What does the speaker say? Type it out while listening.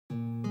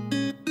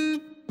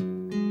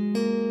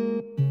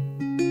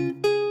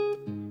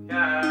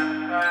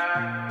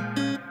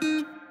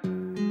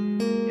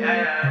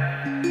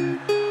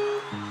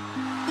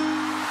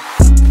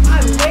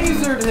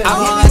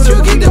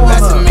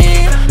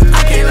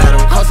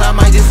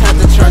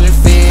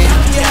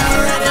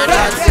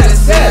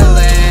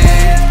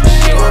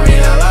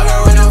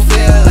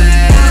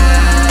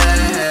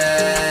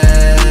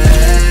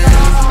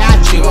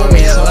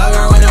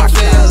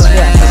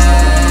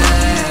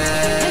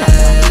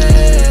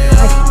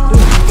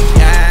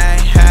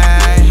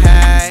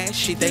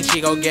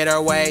she go get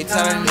her way.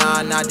 Tell her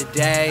nah, not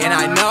today. And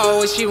I know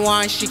what she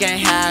wants, she can't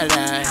have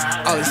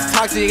that. All this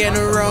toxic in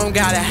the room,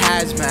 got a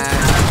hazmat.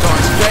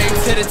 Going straight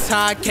to the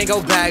top, can't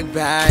go back.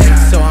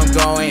 So I'm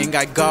going,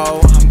 I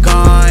go, I'm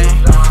gone.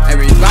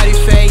 Everybody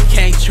fake,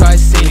 can't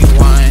trust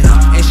anyone.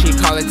 And she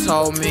called and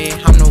told me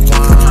I'm the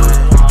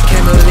one.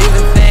 Can't believe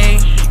a thing,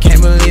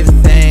 can't believe a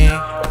thing.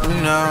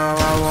 No,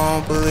 I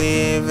won't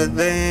believe a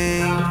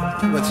thing.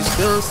 But you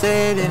still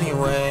say it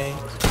anyway.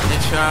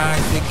 And try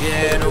to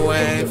get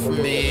away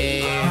from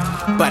me,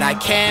 but I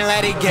can't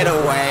let it get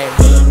away.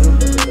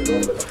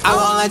 I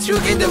won't let you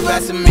get the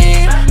best of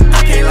me.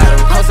 I can't let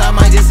them close, I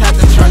might just have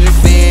to charge a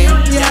fee.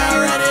 Yeah, I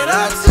ran it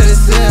up to the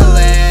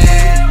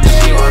ceiling.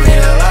 She want me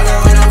to love her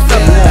when I'm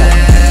feeling.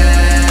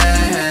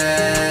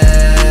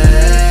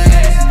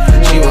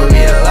 She want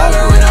me to love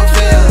her when I'm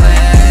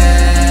feeling.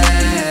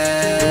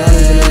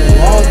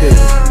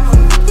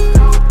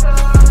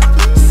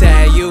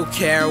 Say you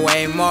care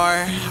way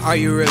more. Are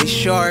you really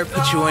sure?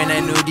 Put you in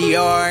that new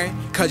Dior,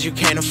 cause you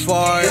can't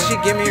afford. This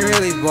shit get me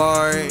really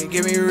bored,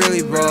 get me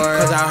really bored.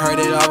 Cause I heard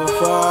it all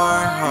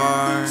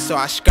before. So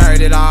I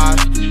skirted off,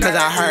 cause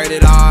I heard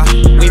it all.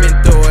 We been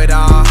through it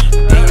all,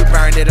 and you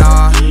burned it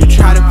all. You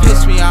try to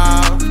piss me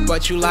off,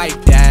 but you like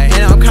that.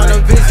 And I'm kinda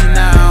busy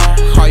now,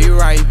 call you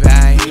right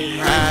back. You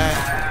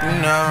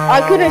know, I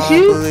couldn't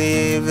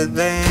believe a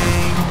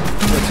thing,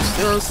 but you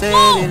still say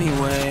it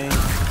anyway.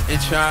 And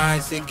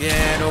tries to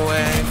get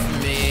away from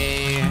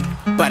me,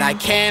 but I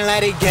can't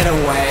let it get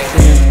away.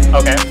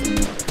 Okay.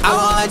 I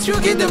won't let you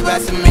get the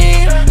best of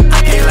me.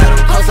 I can't let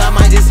them close, I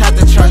might just have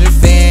to charge a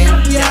fee.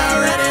 Yeah,